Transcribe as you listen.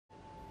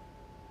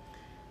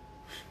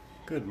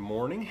Good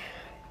morning.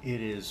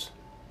 It is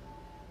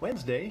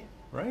Wednesday,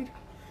 right?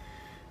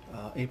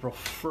 April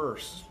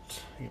 1st,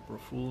 April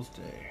Fool's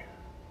Day.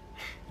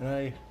 And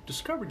I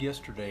discovered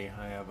yesterday,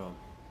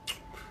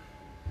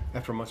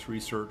 after much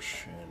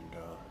research and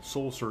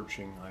soul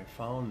searching, I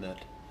found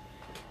that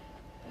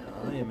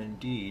I am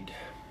indeed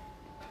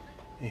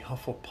a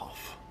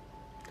Hufflepuff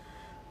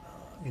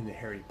in the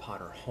Harry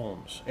Potter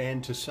homes.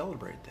 And to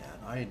celebrate that,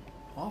 I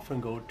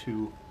often go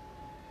to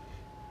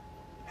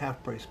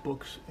half-price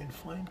books and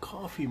find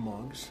coffee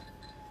mugs,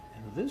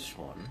 and this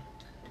one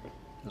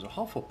is a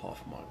Hufflepuff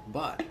mug.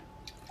 But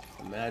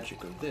the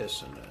magic of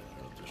this, and I don't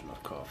know if there's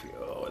enough coffee.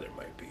 Oh, there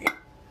might be.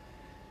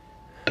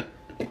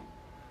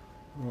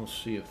 We'll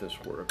see if this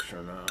works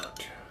or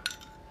not.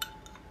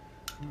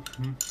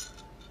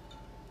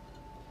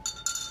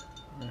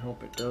 I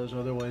hope it does,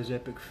 otherwise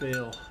epic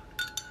fail.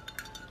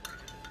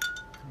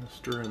 I'll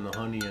stir in the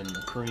honey and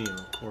the cream,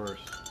 of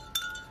course.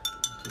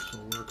 If this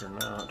will work or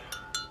not.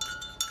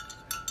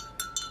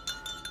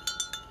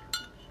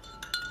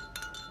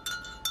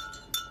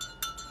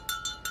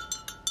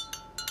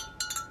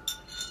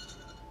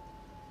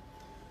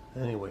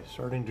 Anyway,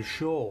 starting to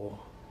show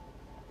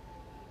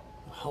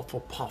a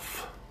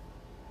Hufflepuff.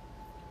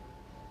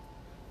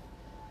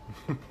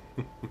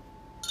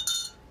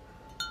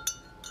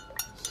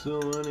 So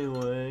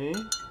anyway,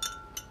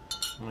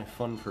 my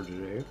fun for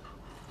today.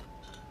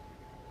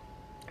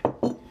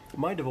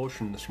 My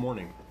devotion this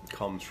morning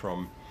comes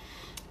from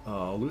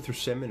Lutheran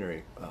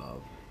Seminary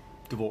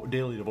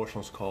daily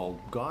devotionals called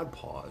God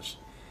Pause.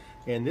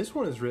 And this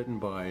one is written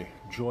by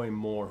Joy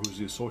Moore, who's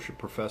the Associate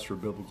Professor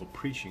of Biblical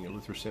Preaching at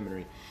Lutheran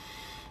Seminary.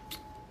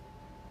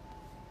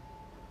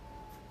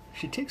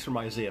 She takes from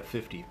Isaiah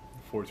 50,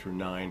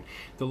 4-9.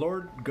 The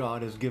Lord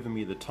God has given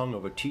me the tongue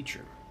of a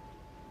teacher,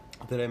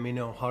 that I may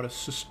know how to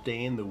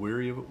sustain the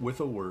weary with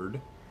a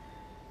word.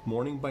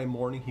 Morning by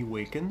morning he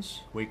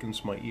wakens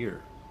my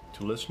ear,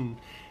 to listen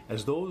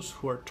as those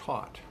who are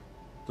taught.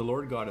 The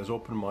Lord God has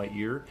opened my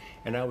ear,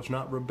 and I was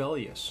not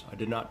rebellious. I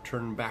did not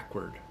turn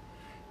backward.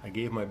 I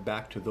gave my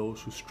back to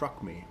those who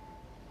struck me,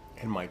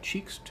 and my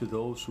cheeks to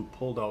those who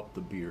pulled out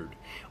the beard.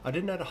 I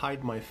did not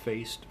hide my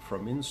face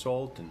from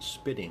insult and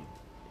spitting.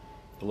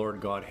 The Lord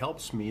God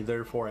helps me,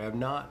 therefore I have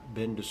not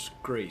been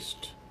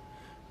disgraced.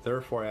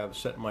 Therefore I have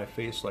set my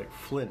face like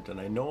flint, and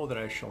I know that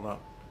I shall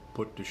not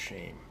put to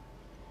shame.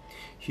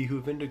 He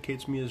who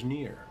vindicates me is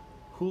near.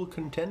 Who will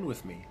contend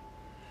with me?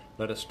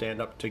 Let us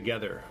stand up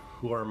together.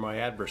 Who are my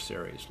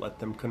adversaries? Let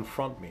them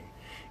confront me.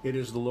 It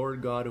is the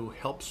Lord God who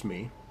helps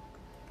me,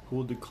 who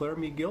will declare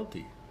me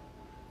guilty.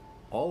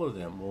 All of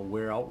them will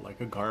wear out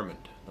like a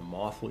garment. The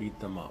moth will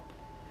eat them up.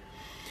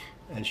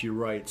 And she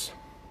writes,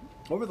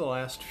 over the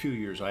last few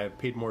years I have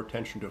paid more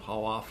attention to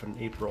how often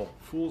April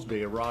Fool's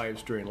Day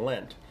arrives during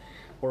Lent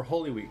or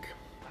Holy Week.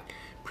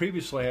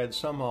 Previously I had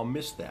somehow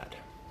missed that.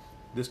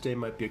 This day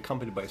might be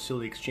accompanied by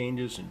silly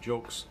exchanges and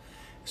jokes,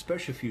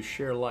 especially if you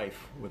share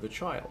life with a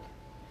child.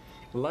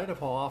 In light of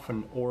how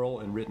often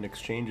oral and written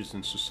exchanges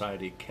in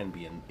society can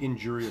be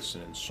injurious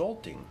and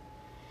insulting,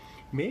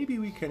 maybe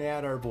we can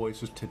add our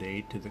voices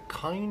today to the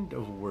kind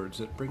of words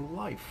that bring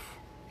life.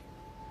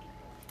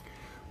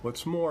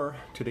 What's more,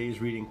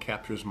 today's reading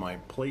captures my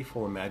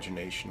playful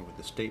imagination with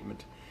the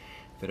statement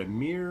that a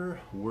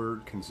mere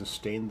word can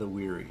sustain the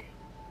weary.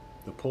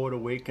 The poet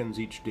awakens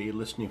each day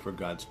listening for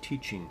God's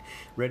teaching,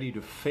 ready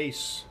to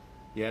face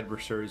the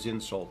adversary's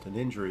insult and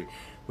injury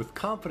with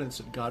confidence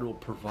that God will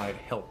provide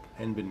help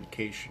and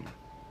vindication.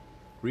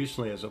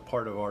 Recently, as a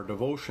part of our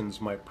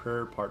devotions, my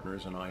prayer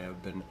partners and I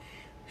have been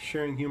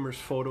sharing humorous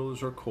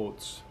photos or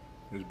quotes.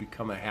 It has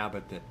become a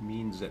habit that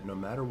means that no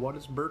matter what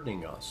is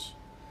burdening us,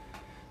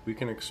 we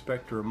can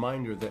expect a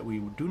reminder that we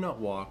do not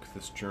walk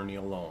this journey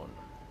alone,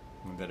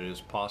 and that it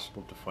is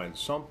possible to find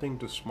something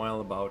to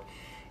smile about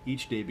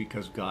each day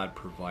because God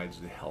provides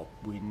the help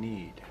we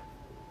need.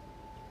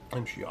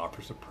 And she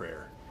offers a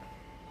prayer.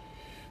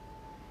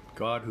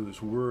 God,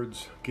 whose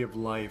words give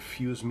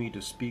life, use me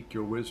to speak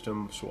your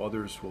wisdom so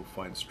others will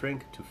find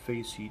strength to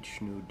face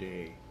each new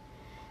day.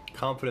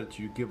 Confident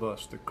you give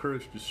us the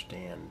courage to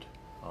stand.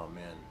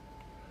 Amen.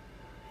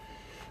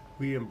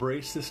 We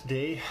embrace this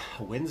day,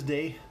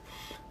 Wednesday.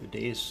 The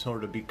days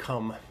sort of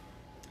become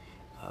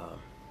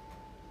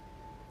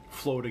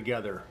flow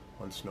together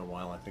once in a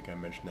while. I think I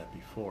mentioned that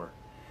before.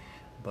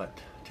 But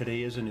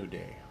today is a new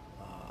day,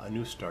 a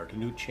new start, a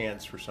new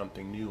chance for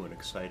something new and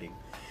exciting.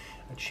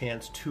 A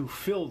chance to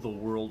fill the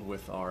world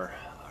with our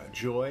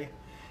joy,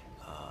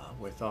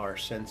 with our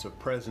sense of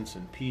presence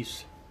and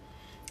peace,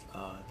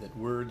 that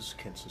words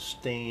can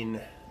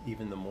sustain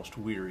even the most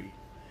weary,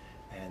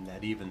 and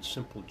that even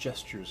simple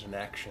gestures and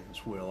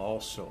actions will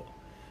also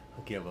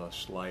give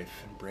us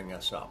life and bring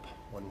us up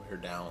when we're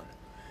down.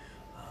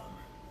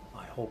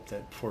 I hope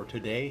that for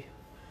today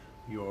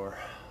your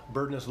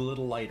burden is a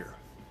little lighter,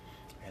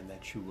 and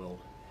that you will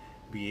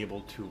be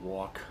able to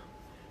walk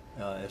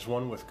as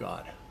one with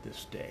God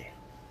this day.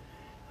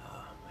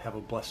 Have a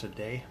blessed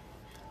day.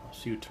 I'll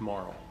see you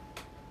tomorrow.